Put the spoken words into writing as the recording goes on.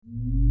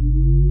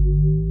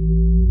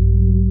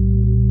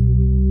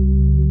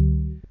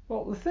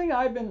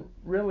I've been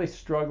really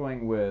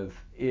struggling with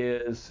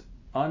is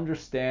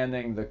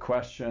understanding the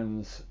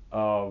questions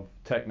of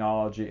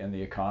technology and the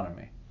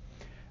economy.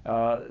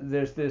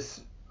 There's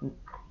this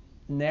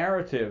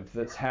narrative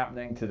that's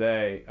happening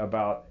today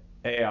about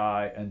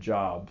AI and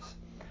jobs,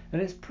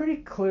 and it's pretty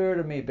clear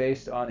to me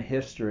based on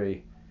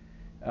history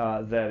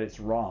that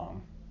it's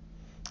wrong.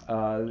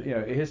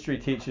 History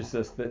teaches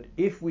us that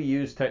if we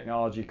use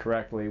technology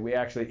correctly, we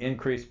actually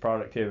increase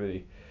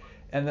productivity.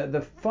 And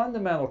the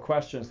fundamental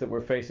questions that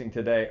we're facing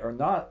today are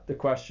not the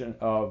question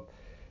of,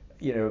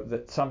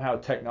 that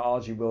somehow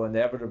technology will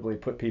inevitably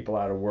put people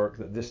out of work,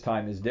 that this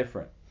time is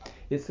different.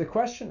 It's the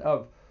question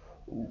of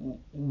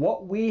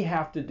what we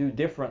have to do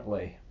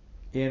differently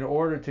in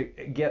order to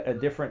get a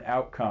different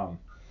outcome.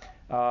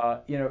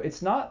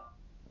 It's not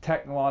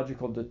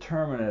technological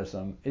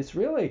determinism. It's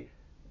really,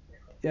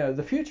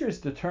 the future is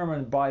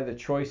determined by the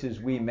choices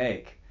we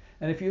make.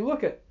 And if you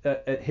look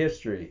at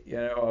history,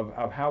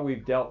 of how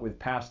we've dealt with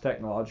past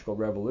technological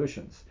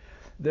revolutions,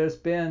 there's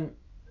been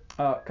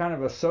kind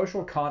of a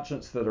social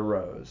conscience that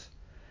arose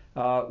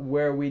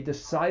where we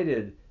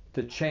decided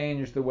to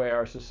change the way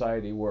our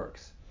society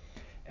works.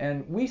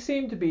 And we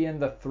seem to be in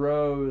the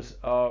throes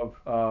of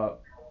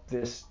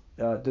this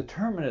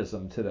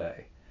determinism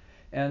today.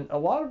 And a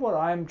lot of what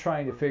I'm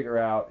trying to figure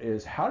out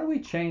is, how do we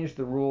change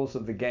the rules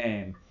of the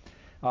game?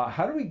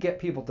 How do we get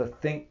people to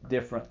think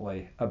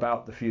differently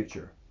about the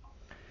future?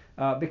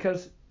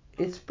 Because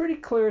it's pretty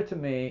clear to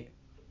me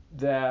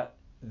that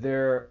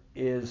there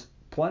is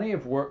plenty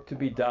of work to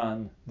be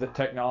done that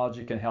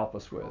technology can help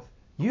us with.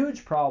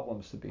 Huge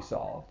problems to be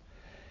solved.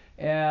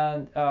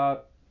 And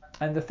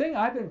the thing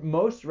I've been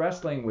most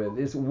wrestling with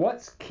is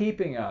what's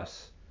keeping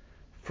us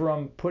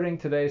from putting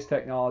today's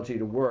technology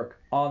to work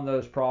on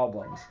those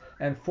problems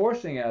and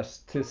forcing us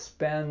to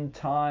spend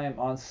time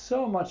on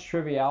so much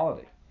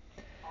triviality.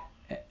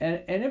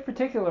 And in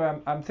particular,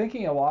 I'm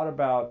thinking a lot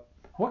about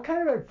what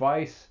kind of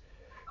advice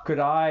could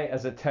I,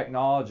 as a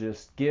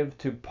technologist, give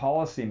to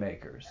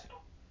policymakers,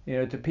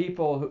 to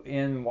people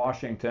in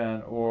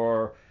Washington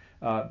or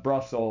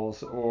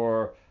Brussels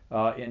or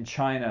in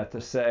China, to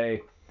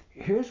say,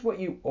 here's what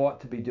you ought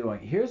to be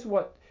doing. Here's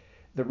what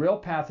the real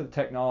path of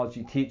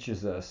technology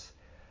teaches us.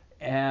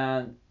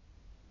 And,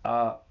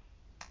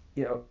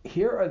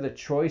 here are the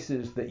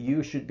choices that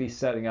you should be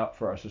setting up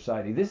for our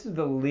society. This is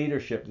the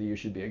leadership that you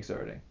should be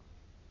exerting.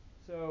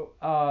 So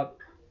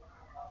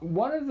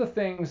one of the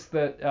things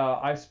that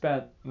I've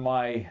spent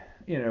my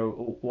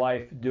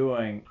life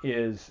doing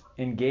is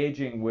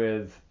engaging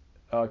with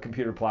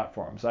computer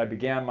platforms. I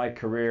began my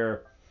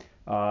career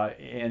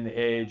in the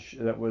age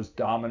that was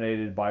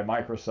dominated by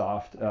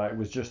Microsoft. It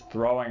was just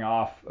throwing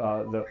off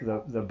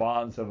the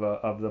bonds of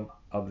the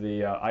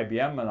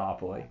IBM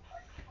monopoly.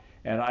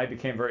 And I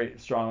became very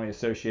strongly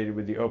associated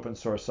with the open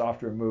source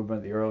software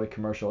movement, the early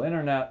commercial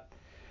internet.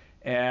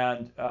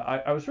 And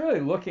I was really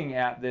looking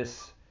at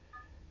this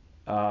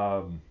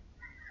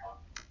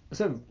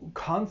sort of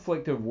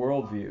conflict of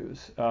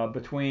worldviews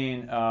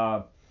between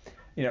a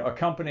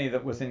company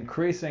that was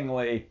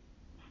increasingly,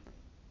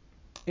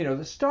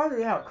 that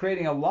started out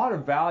creating a lot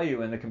of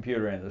value in the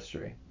computer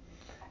industry,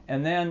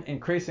 and then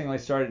increasingly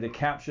started to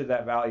capture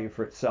that value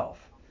for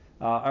itself.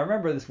 I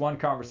remember this one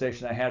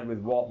conversation I had with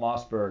Walt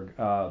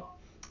Mossberg,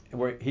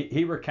 where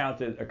he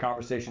recounted a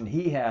conversation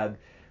he had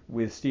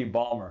with Steve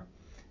Ballmer,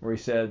 where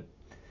he said,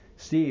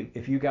 Steve,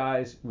 if you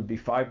guys would be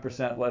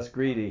 5% less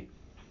greedy,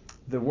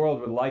 the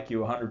world would like you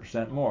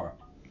 100% more.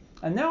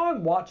 And now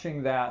I'm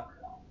watching that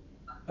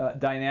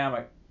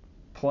dynamic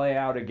play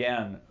out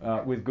again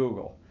with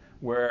Google,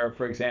 where,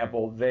 for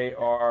example, they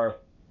are,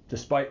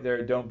 despite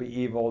their don't be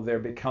evil, they're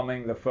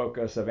becoming the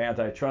focus of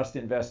antitrust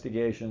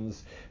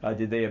investigations.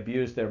 Did they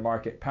abuse their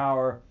market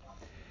power?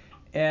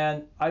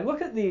 And I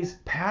look at these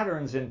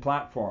patterns in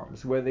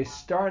platforms where they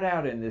start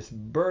out in this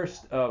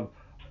burst of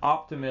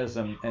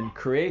optimism and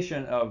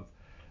creation of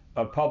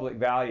public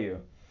value,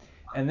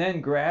 and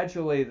then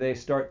gradually they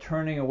start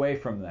turning away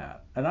from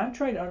that. And I'm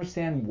trying to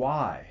understand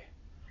why,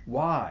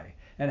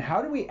 and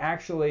how do we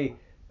actually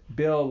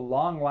build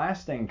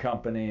long-lasting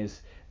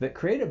companies that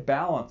create a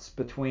balance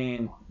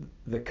between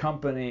the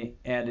company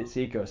and its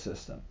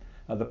ecosystem,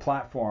 the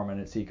platform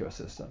and its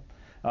ecosystem.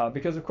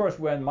 Because of course,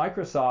 when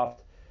Microsoft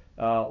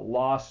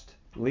lost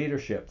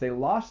leadership, they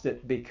lost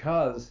it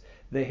because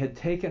they had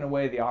taken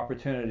away the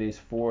opportunities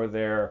for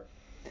their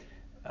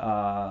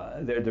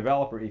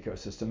developer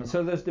ecosystem. And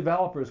so those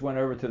developers went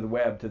over to the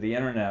web, to the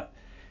internet,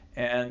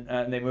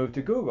 and they moved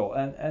to Google.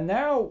 And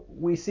now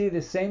we see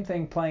the same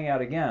thing playing out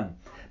again.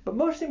 But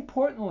most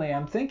importantly,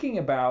 I'm thinking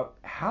about,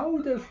 how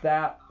does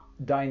that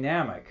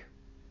dynamic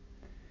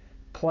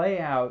play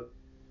out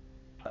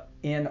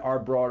in our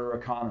broader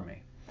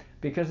economy?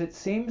 Because it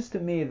seems to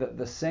me that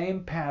the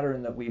same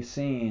pattern that we've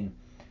seen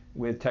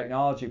with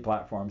technology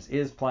platforms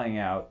is playing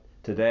out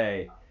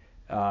today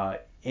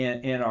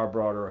in our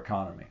broader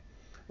economy,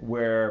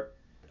 where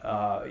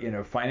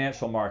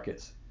financial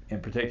markets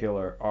in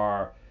particular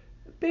are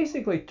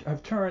basically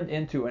have turned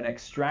into an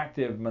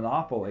extractive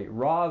monopoly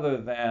rather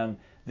than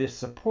this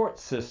support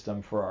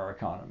system for our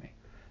economy.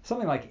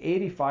 something like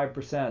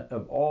 85%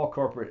 of all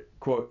corporate,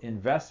 quote,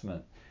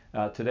 investment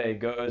today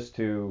goes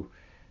to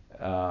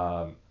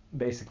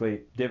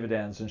basically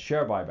dividends and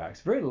share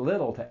buybacks. Very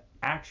little to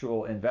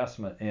actual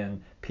investment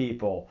in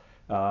people,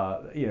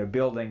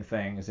 building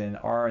things, in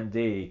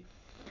R&D.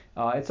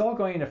 It's all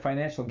going into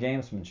financial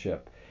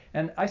gamesmanship.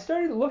 And I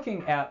started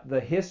looking at the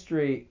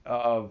history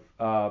of,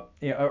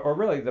 or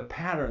really the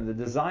pattern, the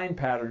design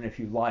pattern, if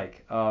you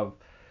like, of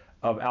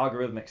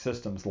algorithmic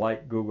systems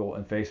like Google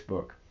and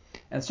Facebook,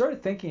 and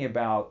started thinking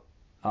about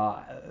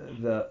how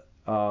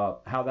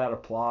that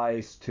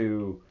applies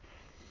to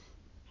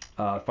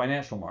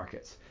financial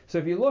markets. So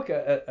if you look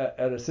at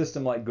a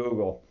system like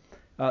Google,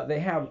 they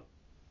have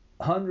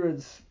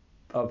hundreds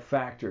of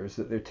factors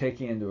that they're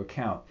taking into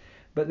account,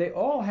 but they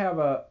all have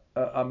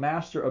a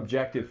master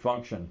objective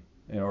function,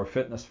 or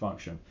fitness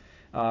function,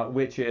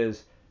 which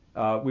is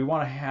we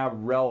want to have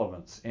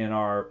relevance in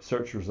our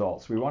search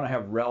results. We want to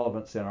have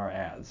relevance in our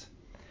ads.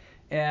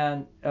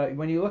 And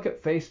when you look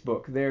at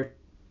Facebook,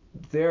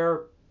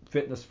 their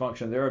fitness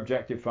function, their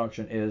objective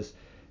function is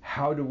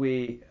how do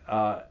we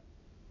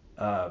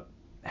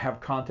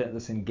have content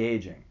that's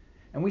engaging.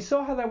 And we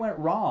saw how that went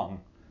wrong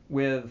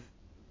with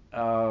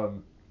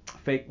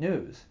fake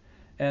news.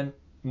 And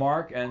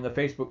Mark and the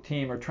Facebook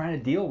team are trying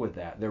to deal with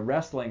that. They're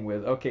wrestling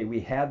with, okay, we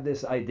had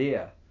this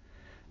idea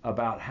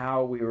about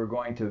how we were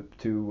going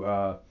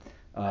to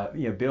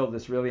build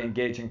this really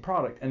engaging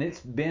product, and it's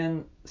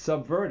been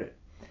subverted.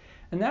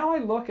 And now I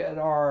look at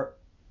our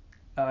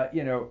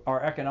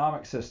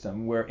economic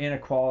system where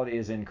inequality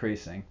is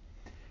increasing,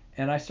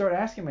 and I start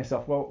asking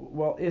myself,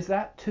 well, is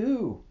that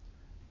too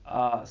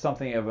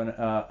something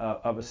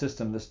of a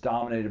system that's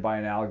dominated by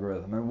an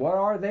algorithm, and what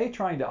are they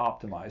trying to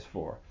optimize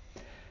for?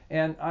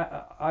 And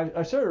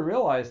I sort of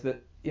realized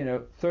that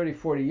 30,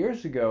 40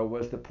 years ago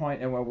was the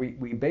point in where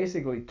we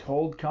basically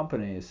told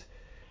companies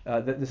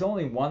that there's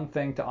only one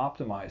thing to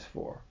optimize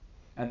for,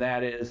 and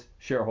that is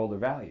shareholder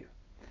value.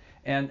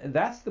 And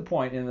that's the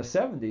point in the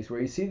 70s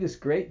where you see this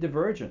great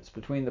divergence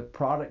between the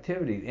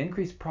productivity, the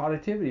increased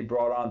productivity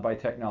brought on by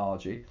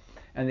technology,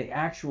 and the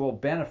actual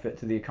benefit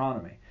to the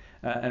economy,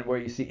 and where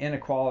you see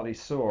inequality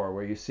soar,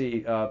 where you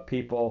see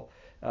people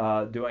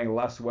doing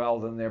less well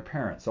than their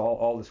parents,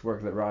 all this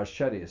work that Raj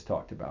Chetty has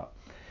talked about.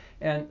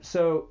 And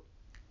so,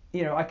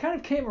 I kind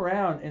of came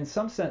around in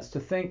some sense to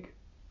think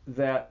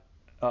that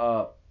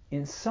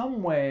in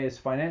some ways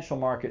financial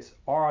markets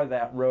are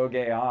that rogue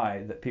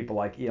AI that people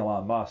like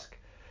Elon Musk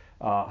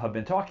have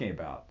been talking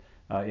about.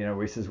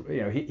 He says,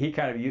 he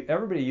kind of,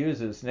 everybody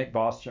uses, Nick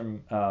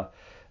Bostrom,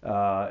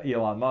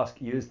 Elon Musk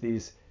use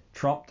these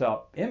trumped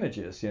up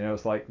images.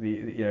 It's like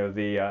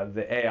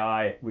the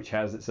AI which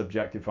has its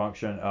objective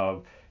function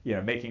of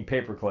making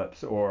paper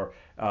clips, or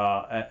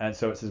and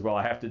so it says, well,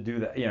 I have to do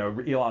that.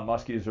 Elon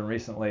Musk used one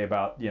recently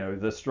about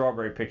the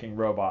strawberry picking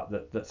robot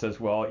that says,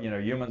 well,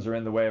 humans are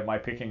in the way of my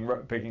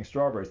picking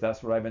strawberries.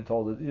 That's what I've been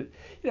told. And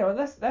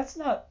that's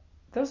not,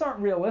 those aren't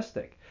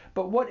realistic.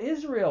 But what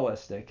is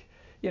realistic,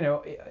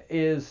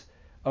 is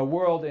a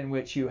world in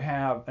which you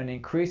have an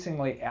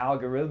increasingly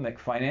algorithmic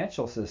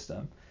financial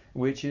system,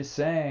 which is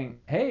saying,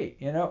 hey,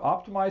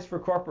 optimize for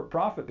corporate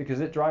profit because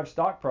it drives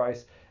stock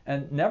price,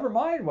 and never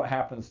mind what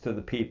happens to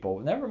the people,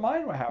 never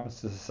mind what happens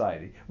to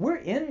society. We're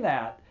in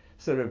that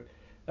sort of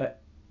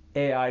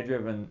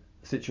AI-driven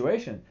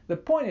situation. The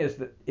point is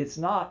that it's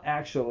not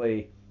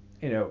actually,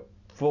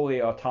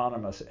 fully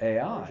autonomous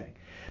AI.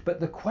 But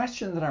the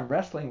question that I'm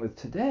wrestling with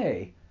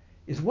today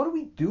is, what do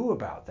we do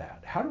about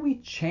that? How do we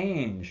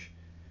change,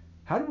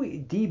 how do we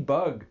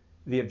debug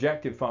the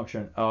objective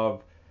function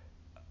of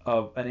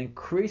an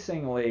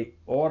increasingly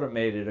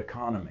automated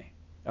economy,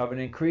 of an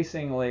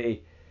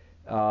increasingly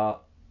of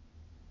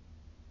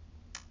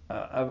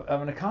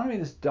an economy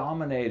that's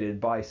dominated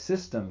by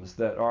systems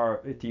that are,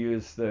 to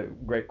use the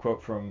great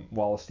quote from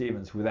Wallace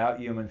Stevens, without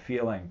human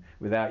feeling,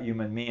 without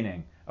human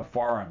meaning, a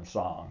foreign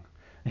song.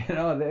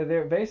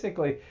 They're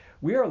basically,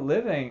 we are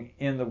living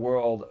in the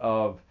world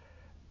of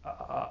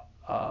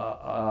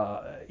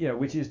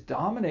which is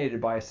dominated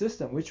by a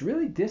system which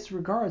really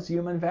disregards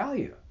human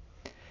value.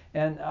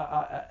 And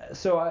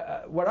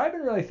so what I've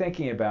been really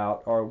thinking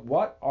about are,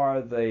 what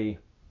are the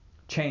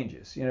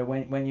changes?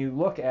 When you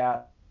look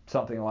at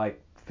something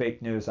like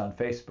fake news on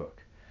Facebook,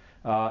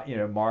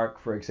 Mark,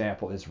 for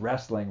example, is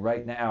wrestling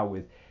right now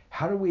with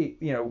how do we,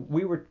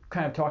 we were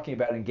kind of talking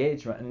about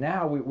engagement, and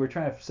now we're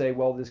trying to say,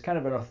 well, there's kind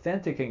of an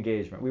authentic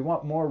engagement. We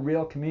want more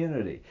real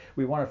community.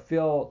 We want to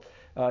feel,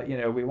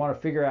 we want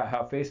to figure out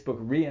how Facebook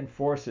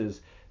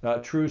reinforces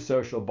true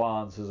social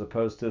bonds as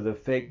opposed to the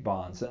fake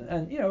bonds.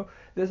 And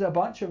there's a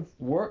bunch of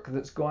work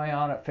that's going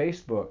on at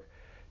Facebook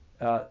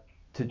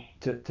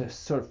to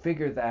sort of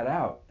figure that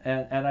out.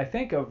 And I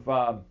think of,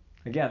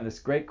 again, this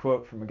great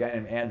quote from a guy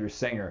named Andrew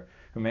Singer,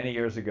 who many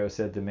years ago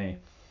said to me,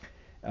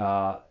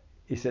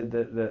 he said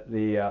that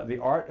the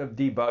art of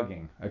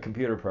debugging a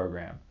computer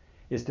program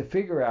is to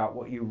figure out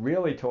what you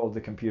really told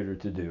the computer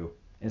to do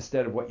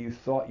instead of what you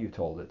thought you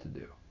told it to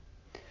do.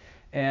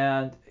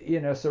 And,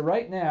 so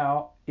right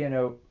now,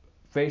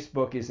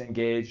 Facebook is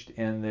engaged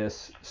in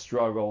this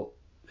struggle,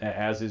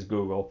 as is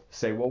Google,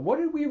 say, well, what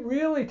did we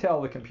really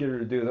tell the computer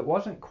to do that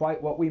wasn't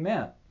quite what we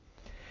meant?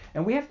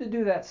 And we have to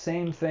do that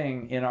same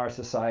thing in our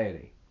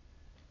society.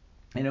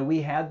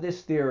 We had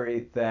this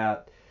theory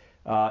that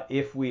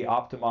if we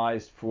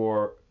optimized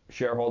for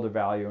shareholder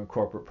value and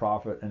corporate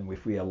profit, and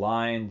if we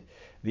aligned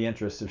the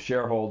interests of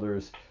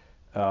shareholders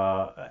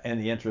and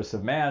the interests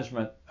of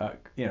management,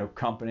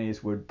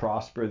 companies would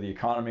prosper, the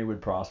economy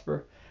would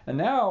prosper. And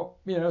now,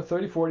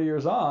 30, 40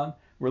 years on,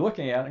 we're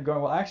looking at it and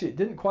going, well, actually, it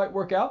didn't quite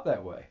work out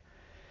that way.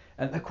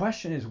 And the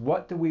question is,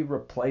 what do we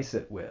replace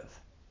it with?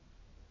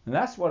 And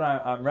that's what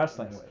I'm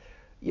wrestling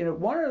with.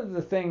 One of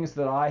the things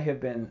that I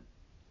have been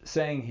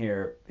saying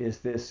here is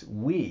this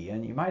we.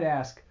 And you might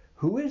ask,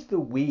 who is the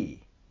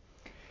we?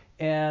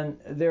 And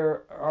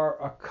there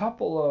are a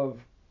couple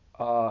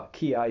of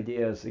key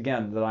ideas,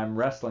 again, that I'm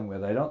wrestling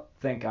with. I don't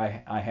think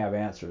I have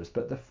answers.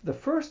 But the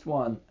first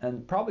one,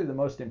 and probably the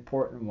most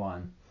important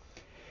one,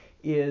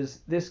 is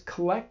this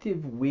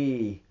collective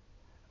we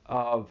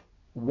of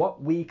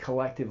what we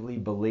collectively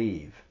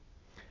believe.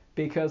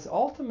 Because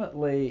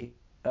ultimately,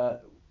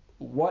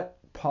 what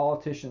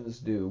politicians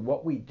do,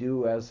 what we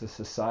do as a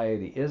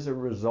society, is a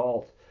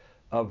result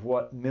of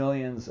what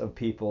millions of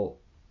people,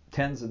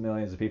 tens of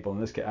millions of people,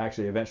 in this case,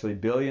 actually eventually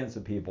billions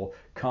of people,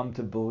 come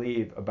to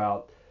believe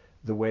about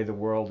the way the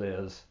world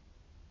is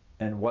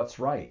and what's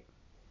right.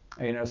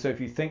 So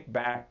if you think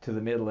back to the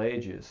Middle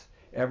Ages,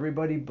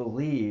 everybody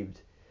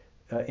believed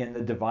in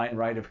the divine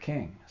right of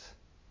kings.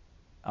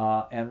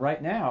 And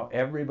right now,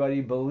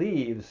 everybody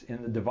believes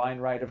in the divine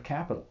right of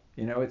capital.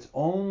 It's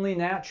only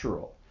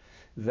natural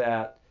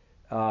that,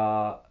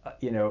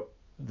 the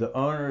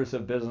owners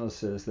of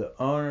businesses, the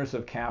owners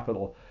of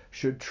capital,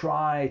 should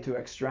try to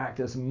extract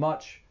as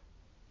much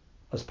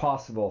as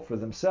possible for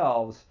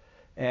themselves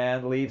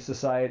and leave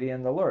society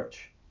in the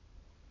lurch.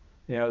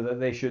 That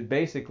they should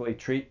basically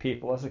treat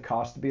people as a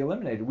cost to be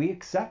eliminated. We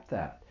accept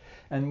that.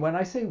 And when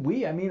I say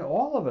we, I mean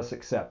all of us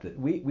accept it.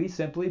 We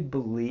simply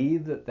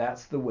believe that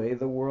that's the way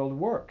the world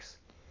works.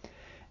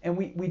 And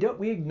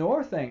we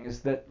ignore things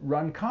that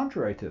run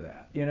contrary to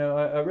that.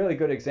 A really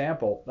good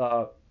example,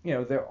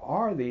 there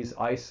are these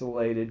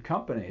isolated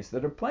companies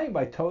that are playing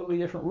by totally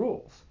different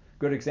rules.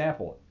 Good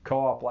example,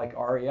 co-op like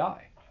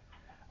REI.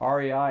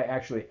 REI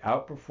actually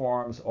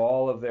outperforms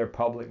all of their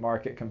public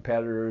market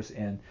competitors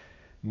in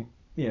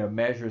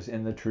measures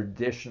in the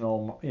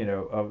traditional,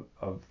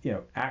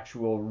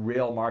 actual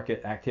real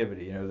market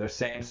activity. Their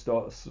same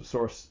store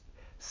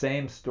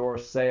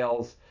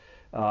sales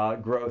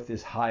growth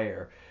is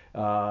higher.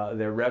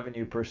 Their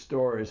revenue per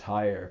store is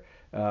higher.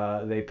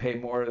 They pay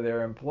more to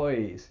their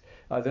employees.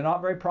 They're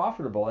not very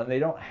profitable, and they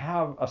don't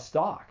have a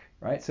stock,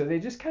 right? So they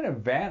just kind of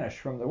vanish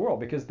from the world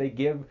because they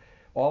give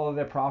all of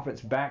their profits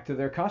back to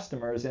their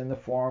customers in the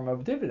form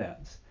of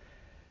dividends.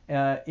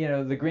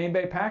 The Green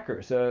Bay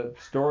Packers, a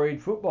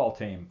storied football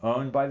team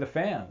owned by the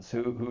fans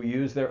who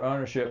use their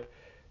ownership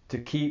to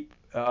keep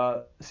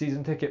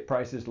season ticket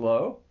prices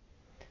low.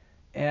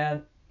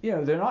 And,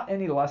 they're not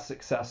any less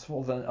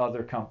successful than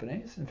other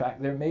companies. In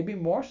fact, they're maybe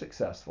more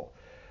successful.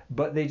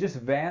 But they just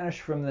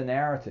vanish from the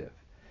narrative.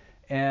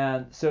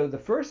 And so the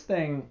first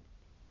thing,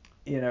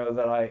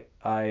 that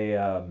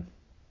I'm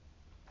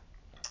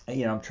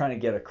trying to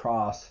get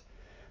across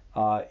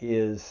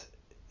is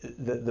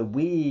the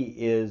we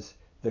is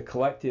the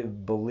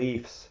collective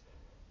beliefs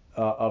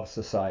of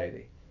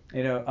society.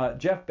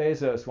 Jeff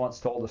Bezos once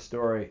told a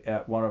story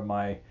at one of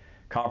my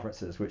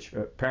conferences, which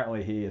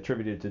apparently he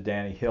attributed to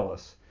Danny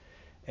Hillis.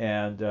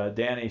 And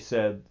Danny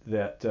said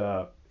that,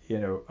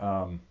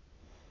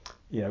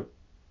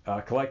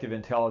 collective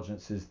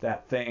intelligence is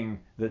that thing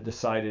that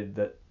decided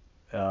that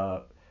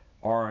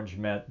orange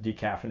meant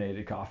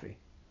decaffeinated coffee.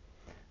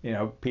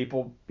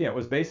 People, it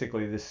was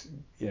basically this,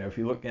 if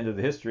you look into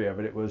the history of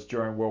it, it was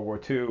during World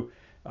War II.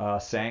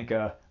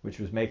 Sanka, which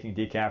was making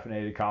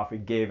decaffeinated coffee,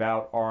 gave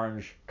out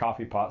orange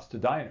coffee pots to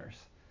diners,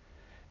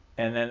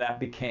 and then that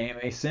became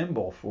a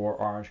symbol for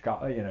orange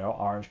coffee.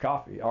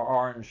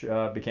 Orange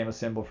became a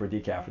symbol for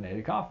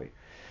decaffeinated coffee.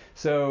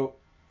 So,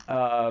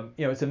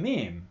 it's a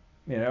meme.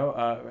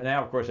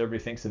 Now of course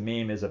everybody thinks a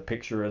meme is a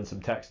picture and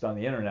some text on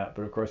the internet,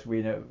 but of course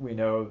we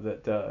know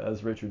that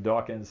as Richard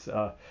Dawkins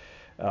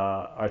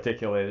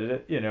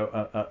articulated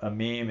it, a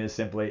meme is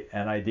simply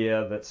an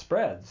idea that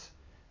spreads.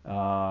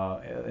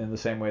 In the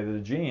same way that a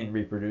gene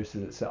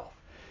reproduces itself.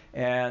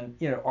 And,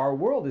 our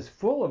world is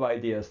full of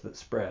ideas that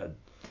spread.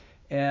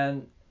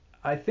 And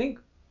I think,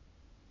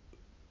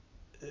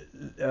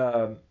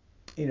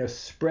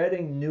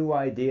 spreading new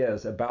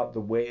ideas about the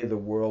way the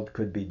world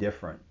could be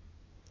different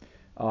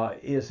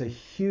is a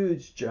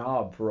huge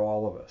job for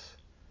all of us.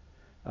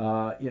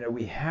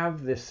 We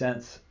have this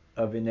sense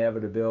of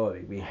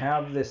inevitability. We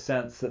have this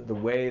sense that the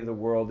way the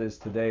world is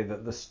today,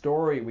 that the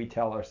story we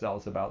tell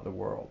ourselves about the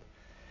world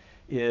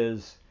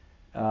is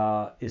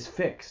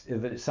fixed,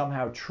 that it's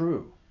somehow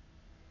true.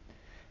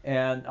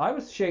 And I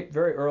was shaped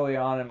very early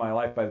on in my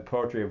life by the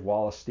poetry of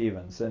Wallace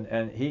Stevens,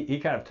 and he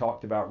kind of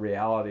talked about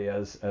reality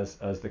as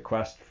the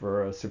quest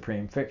for a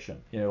supreme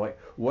fiction.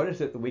 What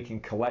is it that we can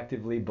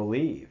collectively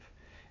believe?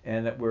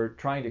 and that we're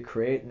trying to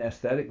create an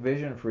aesthetic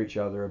vision for each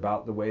other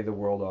about the way the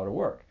world ought to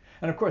work.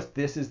 And of course,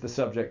 this is the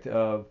subject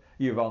of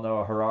Yuval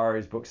Noah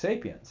Harari's book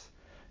 *Sapiens*.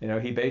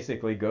 He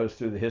basically goes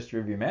through the history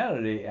of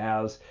humanity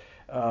as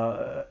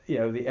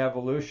the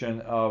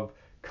evolution of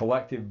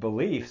collective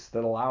beliefs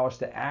that allow us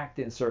to act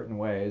in certain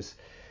ways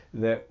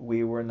that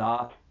we were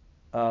not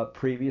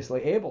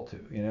previously able to.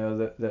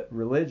 That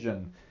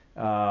religion,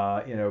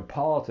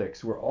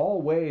 politics were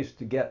all ways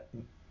to get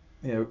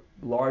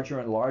larger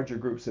and larger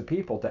groups of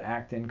people to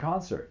act in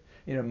concert.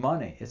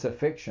 Money, it's a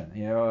fiction.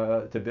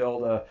 To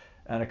build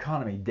an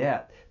economy,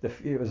 debt.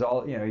 It was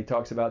all. He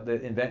talks about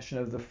the invention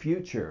of the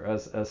future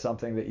as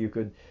something that you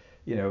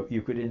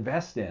could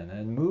invest in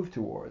and move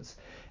towards.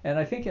 And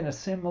I think in a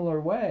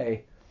similar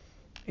way,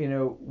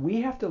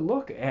 we have to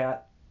look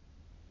at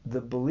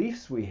the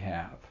beliefs we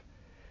have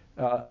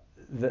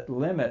that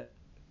limit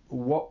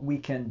what we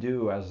can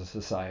do as a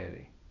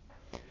society.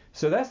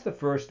 So that's the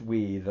first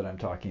we that I'm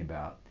talking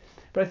about.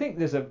 But I think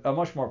there's a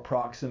much more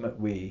proximate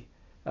we,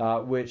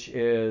 which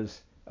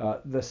is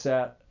the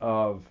set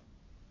of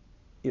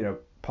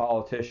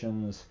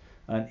politicians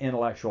and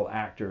intellectual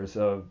actors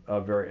of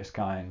various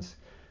kinds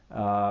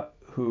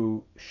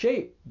who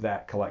shape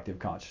that collective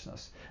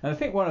consciousness. And I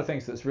think one of the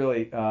things that's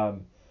really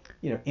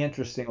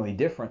interestingly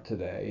different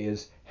today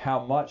is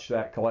how much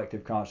that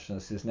collective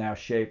consciousness is now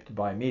shaped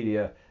by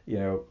media,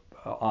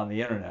 on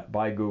the internet,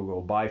 by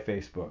Google, by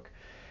Facebook.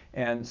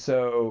 And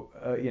so,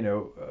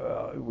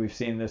 we've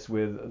seen this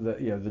with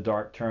the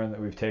dark turn that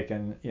we've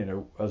taken,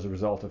 as a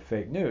result of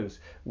fake news,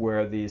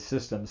 where these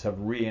systems have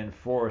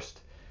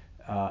reinforced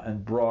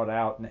and brought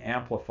out and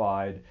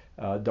amplified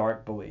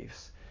dark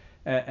beliefs.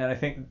 And I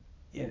think,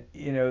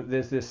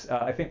 there's this.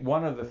 I think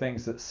one of the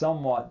things that's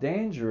somewhat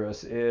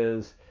dangerous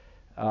is,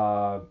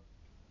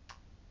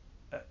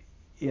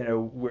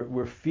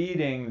 we're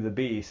feeding the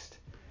beast,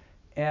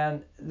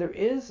 and there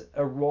is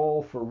a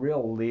role for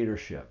real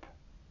leadership.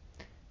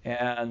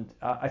 And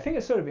I think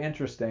it's sort of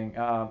interesting.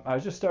 I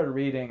just started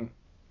reading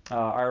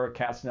Ira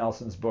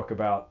Katznelson's book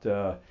about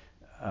the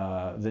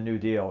New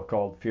Deal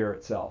called Fear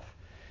Itself.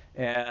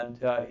 And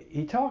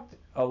he talked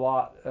a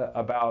lot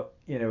about,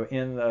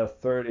 in the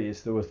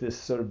 30s, there was this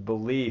sort of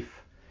belief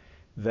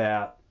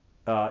that,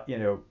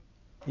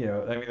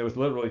 there was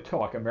literally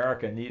talk,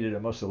 America needed a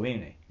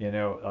Mussolini,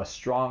 a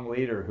strong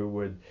leader who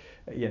would,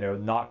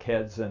 knock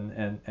heads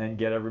and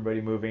get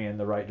everybody moving in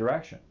the right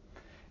direction.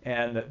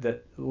 And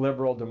that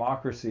liberal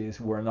democracies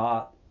were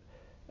not,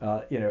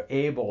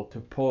 able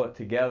to pull it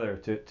together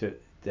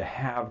to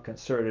have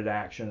concerted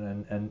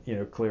action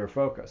and clear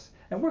focus.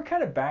 And we're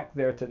kind of back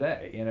there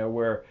today,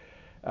 where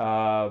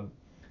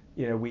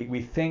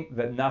we think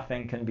that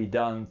nothing can be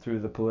done through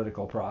the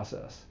political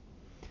process.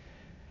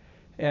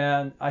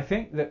 And I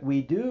think that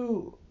we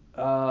do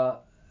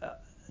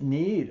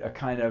need a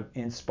kind of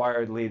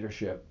inspired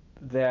leadership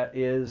that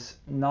is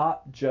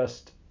not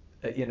just,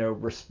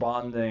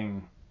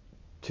 responding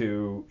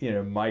to,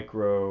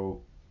 micro,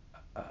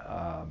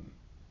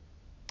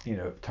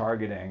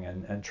 targeting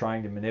and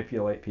trying to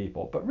manipulate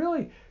people, but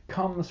really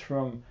comes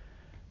from,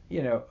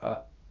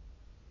 a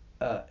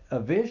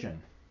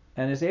vision,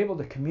 and is able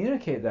to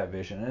communicate that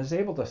vision, and is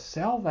able to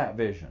sell that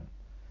vision,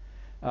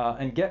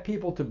 and get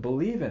people to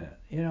believe in it.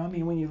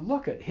 When you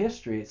look at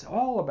history, it's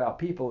all about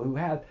people who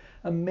had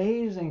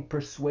amazing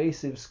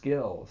persuasive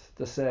skills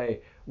to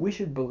say, we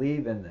should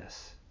believe in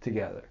this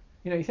together.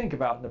 You think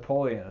about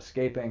Napoleon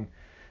escaping,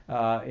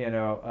 from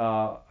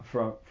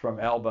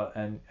Elba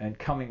and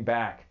coming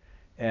back,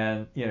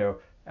 and,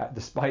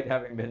 despite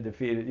having been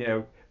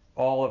defeated,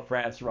 all of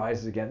France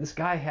rises again. This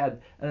guy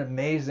had an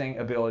amazing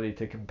ability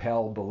to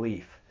compel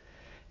belief.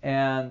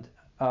 And,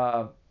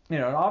 and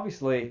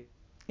obviously,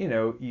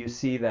 you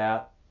see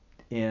that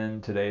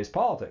in today's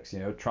politics.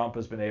 Trump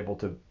has been able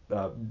to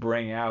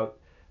bring out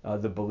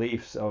the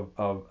beliefs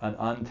of an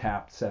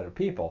untapped set of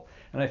people.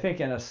 And I think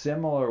in a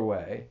similar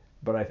way,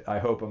 but I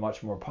hope a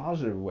much more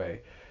positive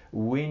way,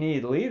 we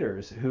need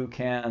leaders who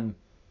can,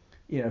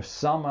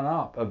 summon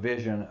up a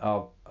vision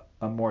of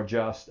a more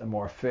just, a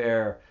more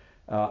fair,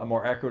 a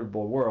more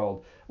equitable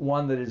world,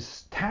 one that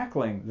is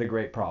tackling the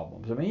great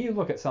problems. You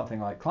look at something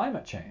like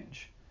climate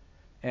change,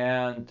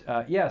 and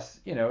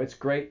yes, it's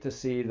great to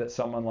see that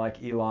someone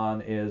like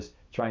Elon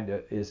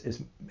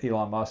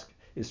Musk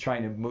is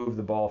trying to move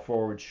the ball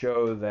forward,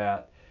 show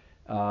that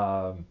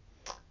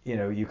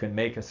you can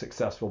make a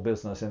successful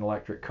business in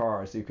electric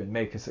cars, you can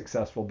make a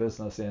successful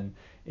business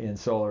in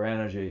solar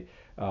energy,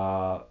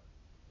 and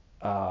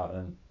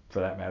for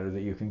that matter,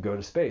 that you can go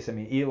to space.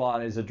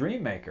 Elon is a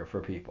dream maker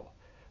for people.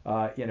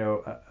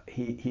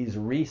 He's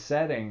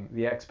resetting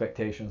the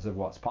expectations of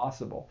what's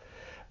possible.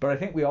 But I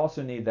think we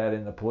also need that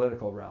in the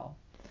political realm.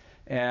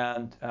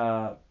 And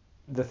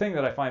the thing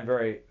that I find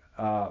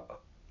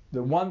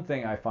the one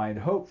thing I find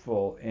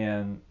hopeful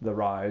in the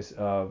rise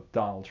of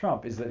Donald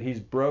Trump is that he's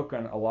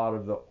broken a lot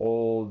of the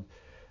old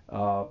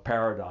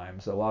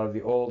paradigms, a lot of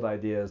the old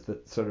ideas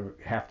that sort of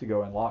have to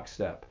go in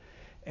lockstep.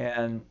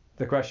 And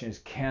the question is,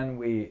 can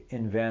we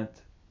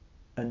invent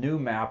a new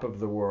map of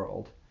the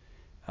world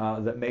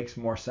that makes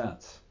more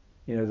sense?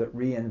 that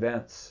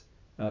reinvents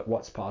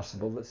what's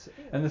possible.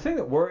 And the thing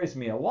that worries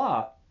me a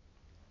lot,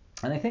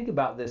 and I think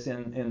about this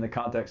in the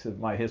context of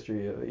my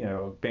history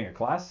of being a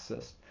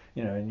classicist,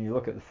 and you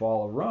look at the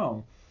fall of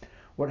Rome,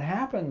 what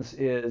happens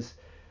is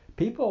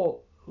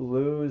people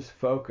lose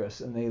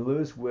focus and they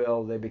lose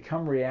will, they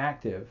become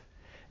reactive,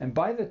 and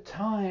by the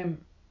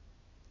time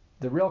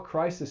the real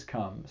crisis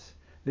comes,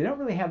 they don't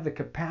really have the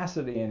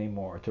capacity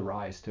anymore to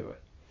rise to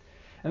it.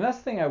 And that's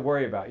the thing I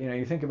worry about.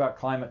 You think about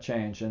climate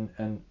change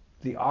and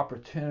the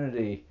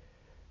opportunity.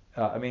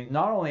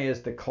 Not only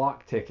is the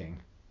clock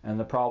ticking and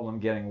the problem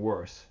getting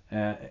worse,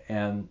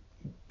 and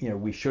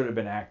we should have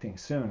been acting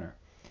sooner,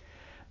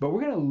 but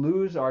we're going to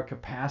lose our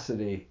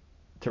capacity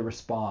to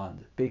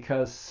respond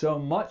because so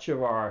much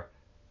of our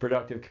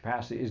productive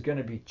capacity is going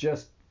to be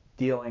just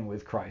dealing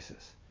with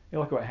crisis. You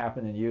look at what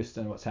happened in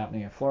Houston, what's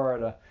happening in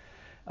Florida,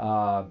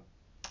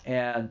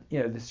 and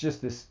it's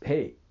just this,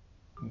 hey,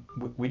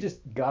 we just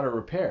got to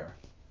repair.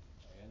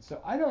 And so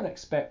I don't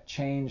expect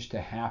change to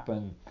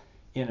happen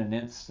in an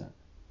instant.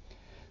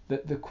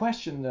 The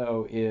question,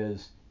 though,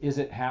 is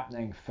it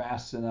happening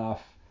fast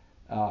enough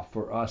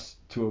for us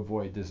to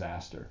avoid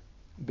disaster?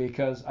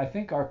 Because I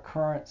think our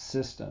current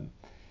system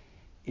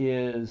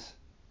is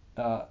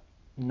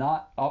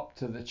not up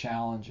to the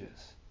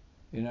challenges.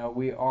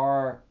 We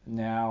are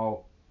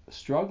now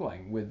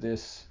struggling with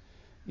this,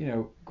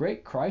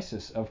 great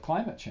crisis of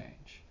climate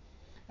change.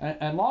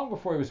 And long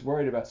before he was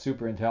worried about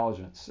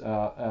superintelligence,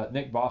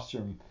 Nick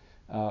Bostrom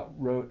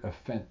wrote a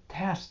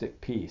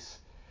fantastic piece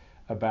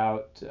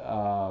about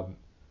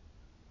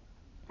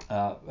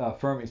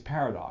Fermi's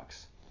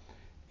paradox.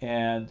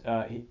 And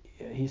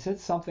he said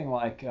something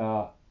like,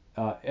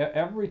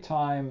 every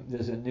time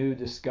there's a new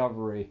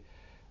discovery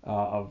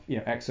of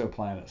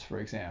exoplanets, for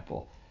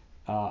example,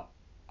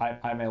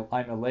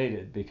 I'm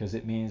elated because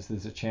it means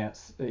there's a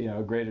chance,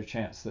 a greater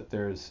chance that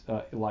there's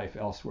life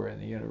elsewhere in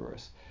the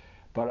universe.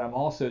 But I'm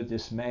also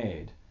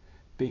dismayed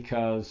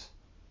because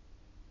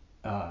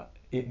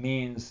it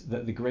means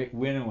that the great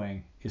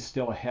winnowing is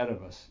still ahead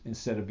of us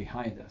instead of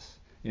behind us.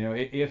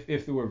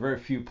 If there were very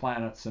few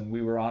planets and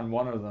we were on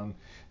one of them,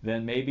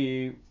 then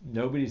maybe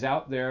nobody's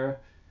out there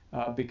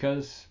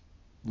because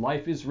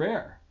life is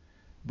rare.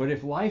 But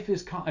if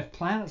if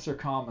planets are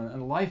common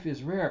and life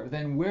is rare,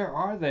 then where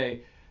are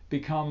they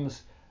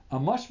becomes a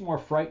much more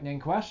frightening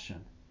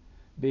question,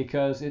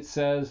 because it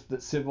says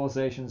that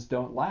civilizations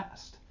don't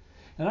last.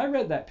 And I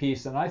read that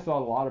piece and I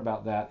thought a lot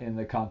about that in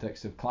the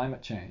context of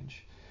climate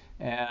change.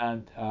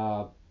 And,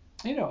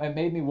 it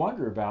made me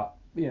wonder about,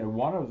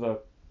 one of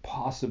the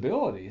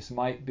possibilities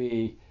might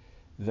be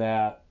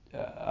that,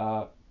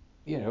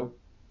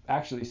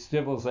 actually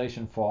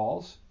civilization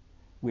falls.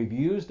 We've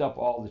used up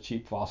all the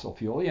cheap fossil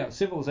fuel.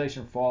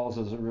 Civilization falls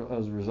as a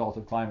result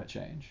of climate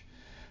change.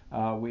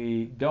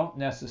 We don't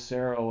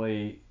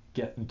necessarily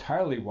get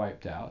entirely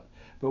wiped out,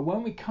 but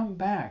when we come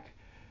back,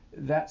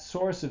 that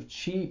source of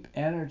cheap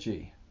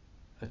energy,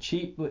 a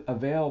cheap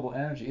available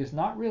energy, is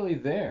not really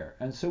there.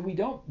 And so we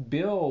don't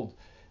build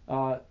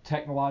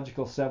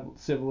technological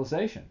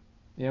civilization.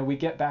 We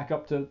get back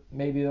up to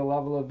maybe the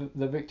level of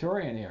the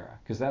Victorian era,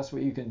 because that's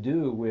what you can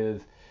do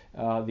with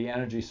the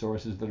energy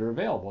sources that are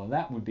available. And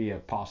that would be a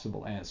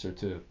possible answer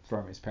to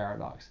Fermi's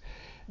paradox.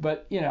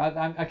 But,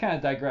 I kind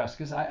of digress,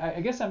 because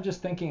I guess I'm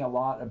just thinking a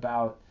lot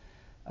about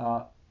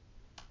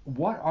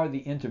what are the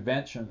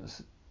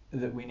interventions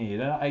that we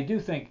need. And I do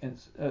think,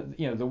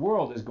 the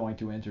world is going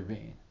to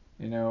intervene.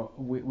 One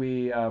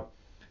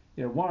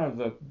of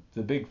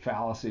the big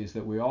fallacies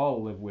that we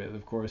all live with,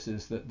 of course,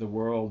 is that the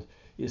world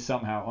is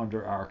somehow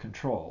under our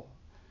control.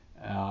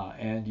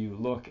 And you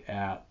look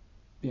at,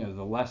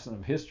 the lesson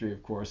of history,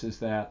 of course, is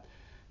that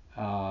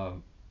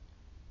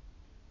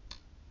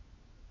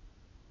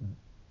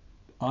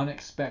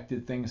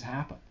unexpected things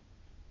happen.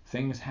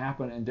 Things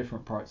happen in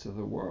different parts of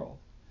the world.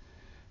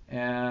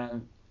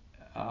 And,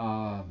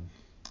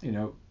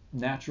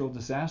 natural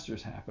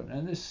disasters happen.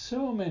 And there's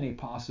so many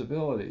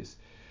possibilities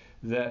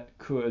that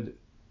could,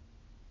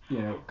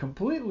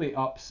 completely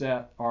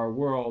upset our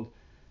world,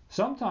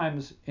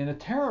 sometimes in a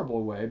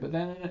terrible way, but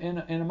then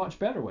in a much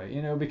better way.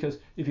 Because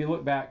if you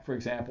look back, for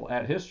example,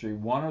 at history,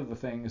 one of the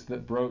things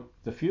that broke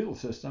the feudal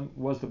system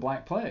was the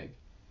Black Plague.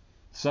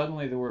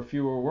 Suddenly there were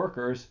fewer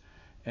workers,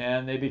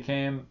 and they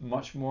became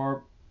much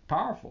more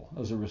powerful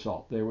as a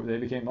result. They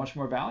became much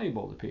more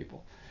valuable to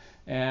people.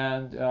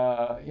 And,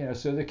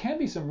 so there can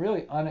be some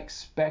really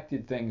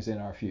unexpected things in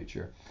our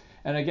future.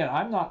 And again,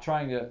 I'm not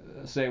trying to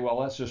say, well,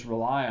 let's just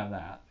rely on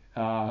that.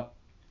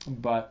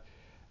 But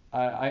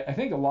I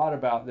think a lot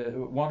about the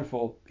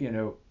wonderful,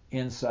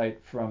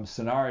 insight from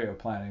scenario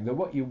planning, that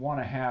what you want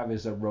to have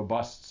is a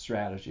robust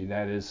strategy.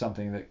 That is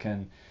something that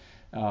can,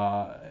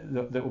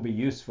 that will be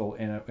useful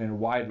in a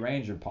wide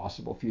range of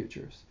possible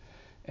futures.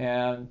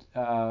 And,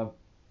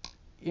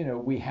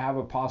 we have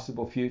a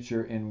possible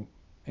future in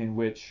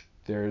which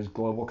there's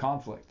global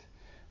conflict.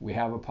 We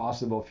have a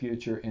possible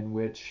future in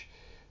which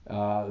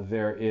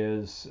there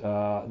is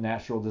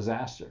natural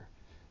disaster.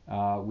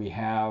 We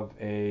have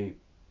a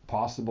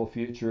possible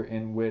future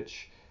in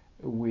which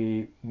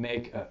we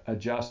make a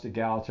just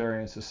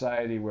egalitarian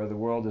society where the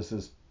world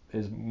is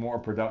more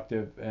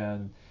productive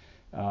and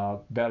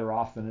better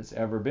off than it's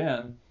ever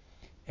been,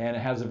 and it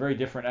has a very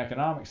different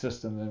economic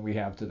system than we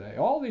have today.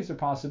 All these are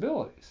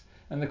possibilities.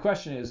 And the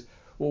question is,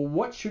 well,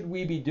 what should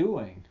we be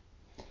doing?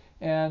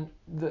 And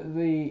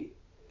the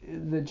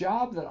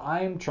job that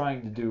I'm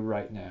trying to do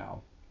right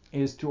now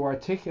is to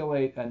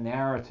articulate a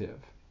narrative.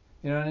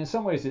 And in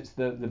some ways it's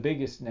the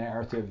biggest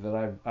narrative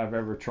that I've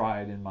ever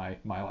tried in my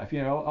life. A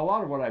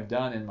lot of what I've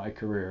done in my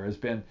career has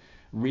been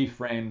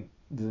reframe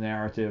the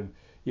narrative,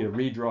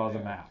 redraw the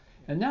map.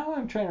 And now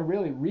I'm trying to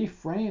really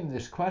reframe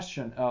this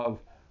question of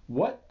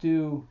what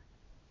do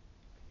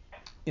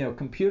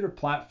computer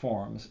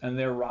platforms and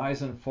their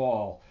rise and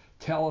fall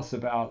tell us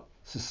about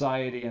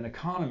society and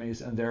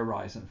economies and their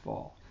rise and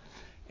fall.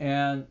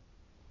 And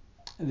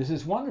there's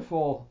this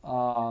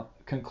wonderful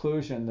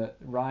conclusion that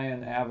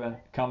Ryan Avent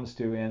comes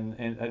to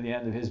at the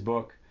end of his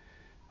book,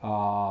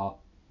 The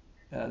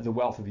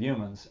Wealth of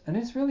Humans. And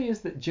it really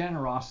is that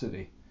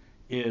generosity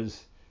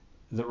is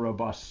the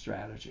robust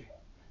strategy,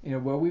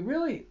 where we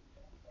really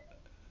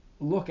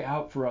look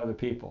out for other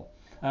people.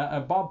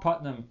 Bob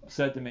Putnam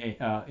said to me,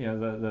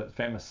 the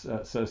famous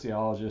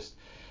sociologist,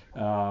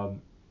 authored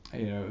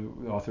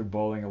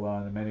Bowling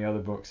Alone and many other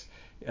books.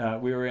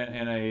 We were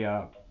in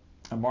a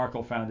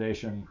Markle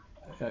Foundation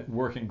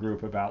working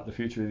group about the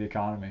future of the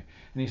economy,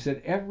 and he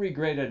said every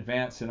great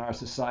advance in our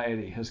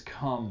society has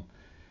come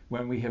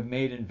when we have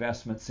made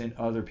investments in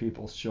other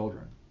people's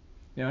children.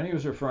 And he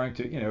was referring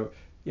to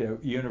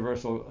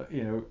universal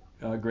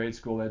grade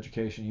school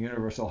education,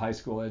 universal high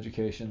school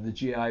education, the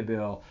GI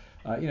Bill,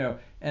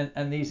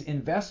 and these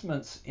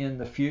investments in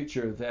the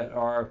future that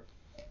are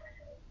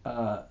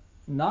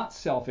not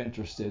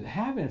self-interested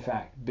have in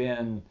fact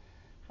been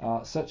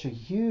such a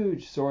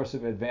huge source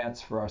of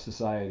advance for our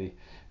society.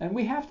 And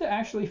we have to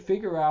actually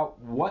figure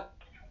out what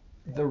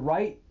the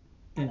right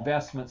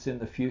investments in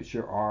the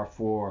future are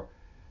for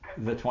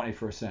the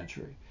 21st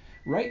century.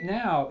 Right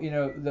now,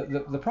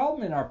 the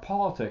problem in our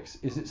politics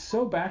is it's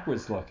so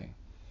backwards looking.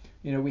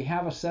 We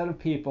have a set of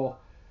people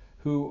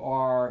who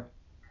are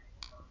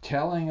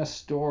telling a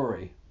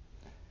story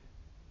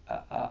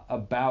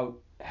about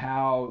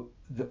how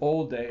the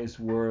old days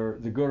were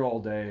the good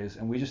old days,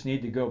 and we just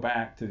need to go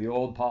back to the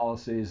old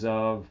policies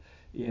of,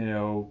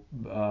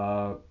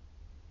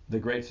 the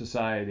Great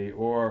Society,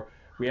 or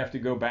we have to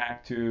go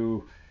back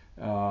to,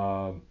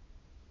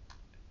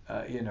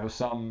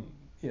 some,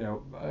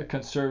 a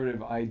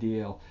conservative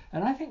ideal.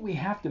 And I think we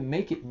have to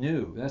make it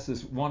new. That's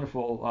this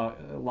wonderful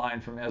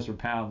line from Ezra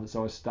Pound that's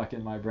always stuck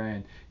in my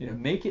brain.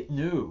 Make it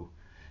new.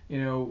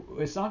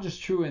 It's not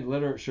just true in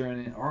literature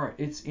and in art.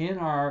 It's in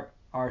our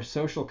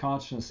social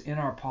consciousness, in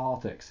our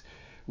politics.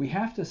 We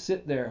have to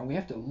sit there and we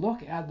have to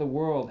look at the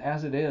world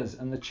as it is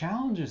and the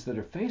challenges that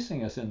are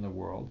facing us in the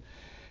world.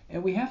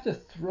 And we have to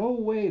throw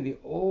away the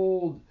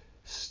old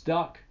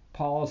stuck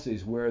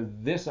policies where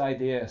this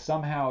idea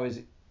somehow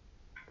is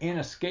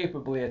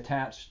inescapably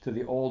attached to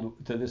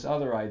this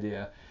other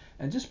idea,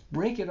 and just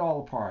break it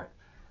all apart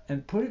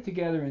and put it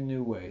together in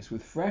new ways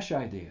with fresh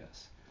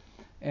ideas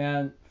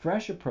and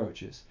fresh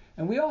approaches.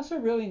 And we also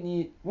really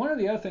need, one of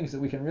the other things that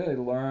we can really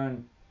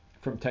learn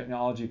from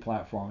technology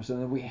platforms,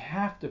 and that we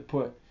have to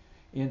put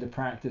into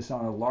practice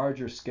on a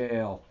larger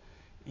scale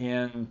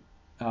in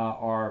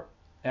our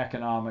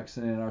economics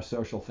and in our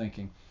social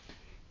thinking,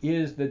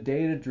 is the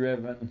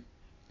data-driven,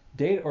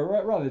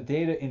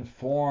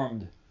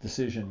 data-informed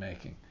decision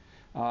making.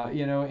 At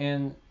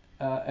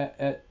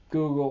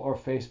Google or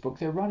Facebook,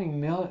 they're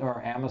running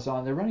or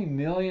Amazon, they're running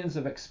millions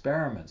of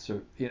experiments,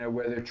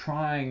 where they're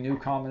trying new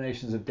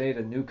combinations of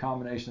data, new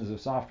combinations of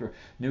software,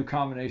 new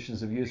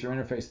combinations of user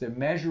interface. They're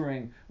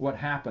measuring what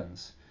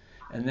happens,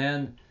 and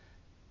then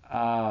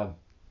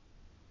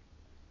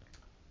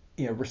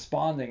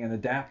responding and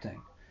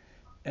adapting.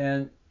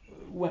 And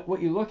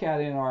what you look at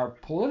in our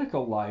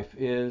political life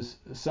is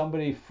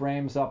somebody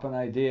frames up an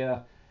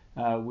idea,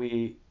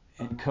 we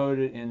encode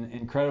it in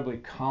incredibly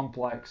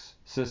complex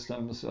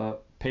systems,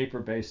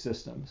 paper-based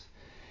systems.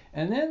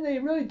 And then they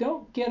really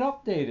don't get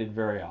updated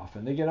very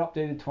often. They get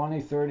updated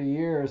 20, 30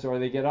 years, or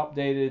they get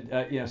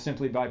updated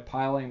simply by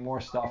piling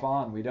more stuff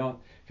on. We don't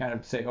kind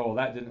of say, oh,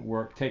 that didn't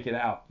work, take it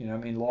out.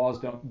 Laws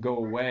don't go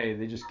away.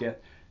 They just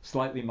get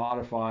slightly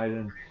modified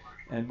and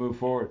move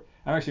forward.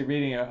 I'm actually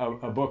reading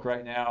a book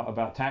right now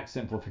about tax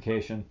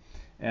simplification,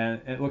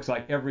 and it looks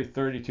like every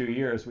 32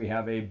 years we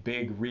have a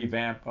big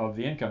revamp of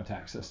the income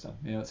tax system.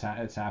 It's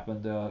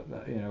happened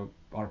on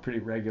a pretty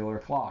regular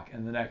clock,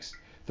 and the next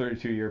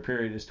 32-year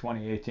period is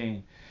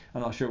 2018.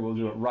 I'm not sure we'll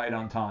do it right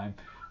on time,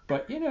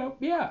 but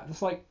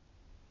it's like,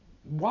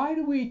 why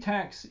do we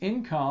tax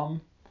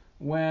income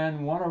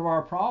when one of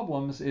our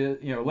problems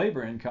is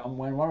labor income,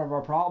 when one of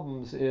our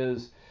problems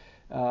is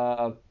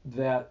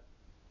that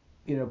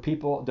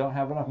people don't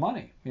have enough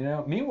money.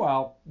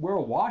 Meanwhile, we're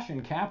awash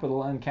in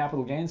capital, and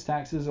capital gains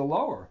taxes are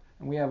lower.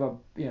 And we have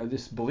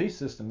this belief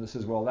system that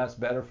says, well, that's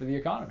better for the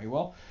economy.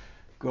 Well,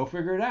 go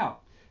figure it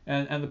out.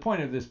 And the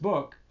point of this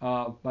book,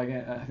 I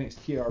think it's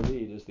T.R.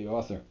 Reid is the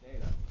author.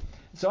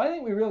 So I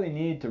think we really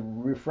need to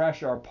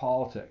refresh our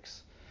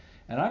politics.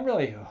 And I'm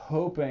really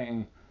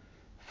hoping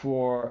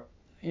for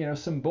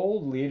some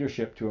bold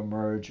leadership to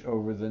emerge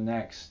over the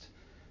next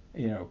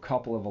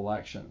couple of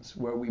elections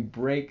where we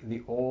break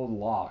the old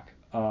lock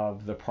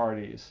of the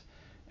parties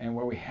and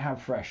where we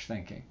have fresh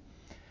thinking,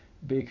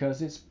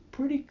 because it's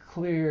pretty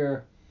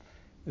clear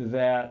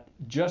that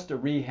just a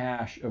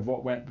rehash of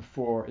what went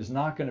before is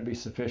not going to be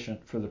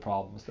sufficient for the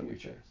problems that we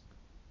face.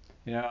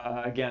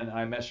 Again,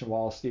 I mentioned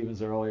Wallace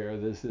Stevens earlier.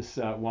 There's this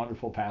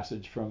wonderful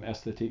passage from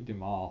Esthétique du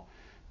Mal.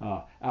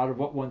 Out of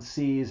what one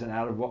sees and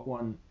out of what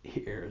one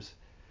hears,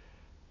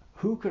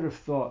 who could have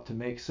thought to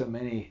make so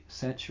many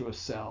sensuous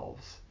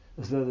selves,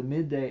 as though the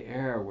midday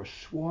air were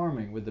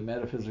swarming with the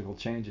metaphysical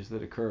changes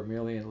that occur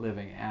merely in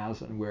living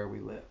as and where we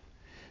live.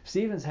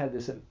 Stevens had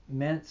this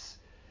immense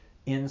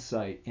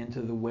insight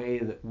into the way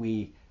that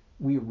we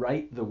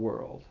write the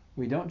world.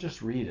 We don't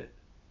just read it.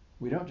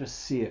 We don't just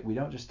see it. We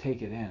don't just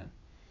take it in.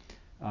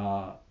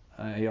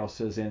 He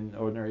also says in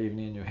Ordinary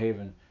Evening in New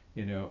Haven,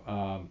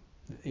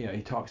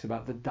 he talks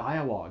about the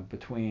dialogue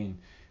between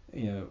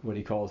what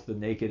he calls the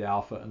naked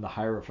alpha and the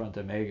hierophant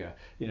omega,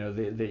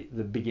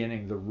 the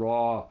beginning, the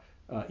raw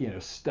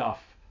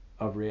stuff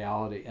of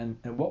reality, and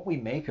what we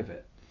make of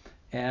it.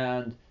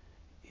 And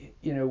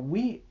he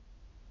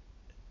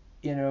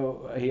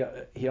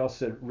also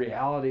said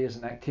reality is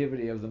an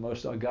activity of the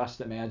most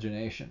august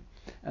imagination,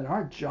 and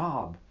our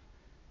job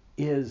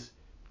is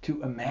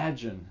to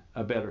imagine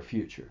a better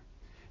future,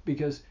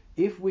 because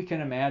if we can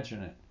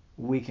imagine it,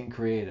 we can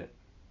create it.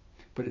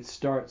 But it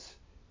starts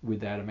with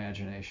that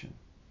imagination.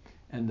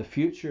 And the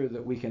future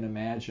that we can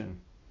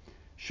imagine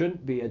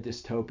shouldn't be a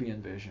dystopian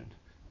vision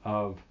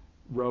of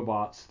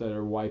robots that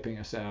are wiping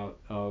us out,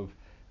 of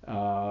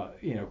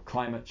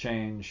climate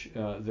change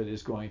that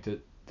is going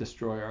to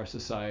destroy our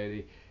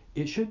society.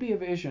 It should be a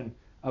vision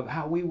of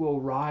how we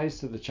will rise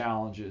to the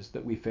challenges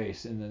that we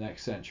face in the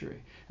next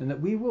century, and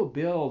that we will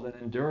build an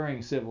enduring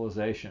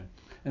civilization,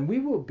 and we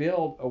will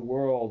build a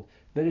world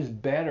that is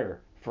better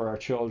for our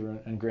children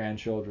and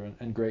grandchildren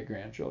and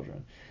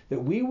great-grandchildren,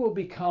 that we will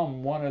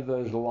become one of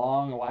those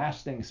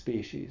long-lasting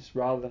species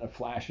rather than a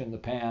flash in the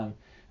pan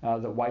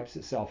that wipes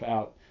itself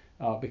out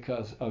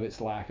because of its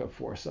lack of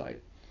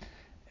foresight.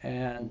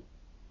 And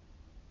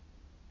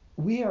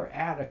we are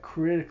at a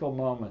critical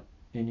moment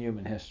in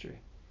human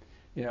history.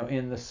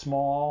 In the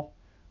small,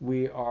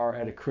 we are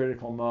at a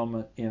critical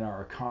moment in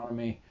our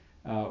economy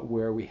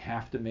where we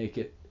have to make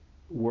it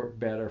work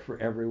better for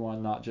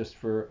everyone, not just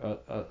for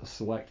a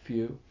select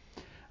few.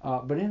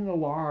 But in the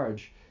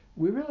large,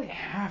 we really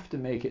have to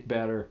make it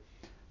better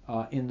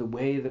in the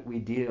way that we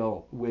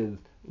deal with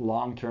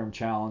long-term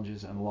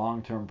challenges and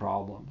long-term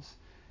problems.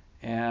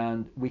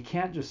 And we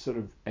can't just sort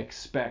of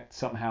expect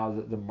somehow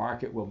that the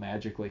market will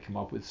magically come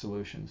up with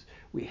solutions.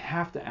 We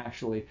have to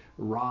actually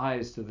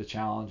rise to the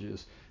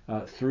challenges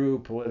through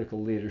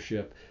political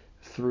leadership,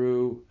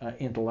 through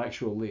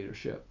intellectual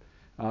leadership,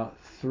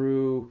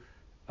 through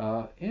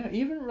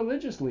even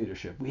religious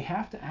leadership. We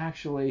have to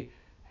actually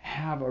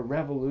have a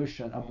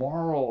revolution, a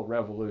moral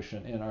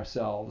revolution in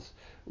ourselves,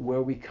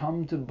 where we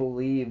come to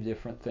believe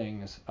different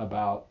things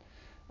about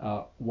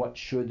what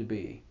should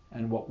be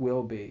and what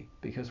will be,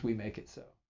 because we make it so.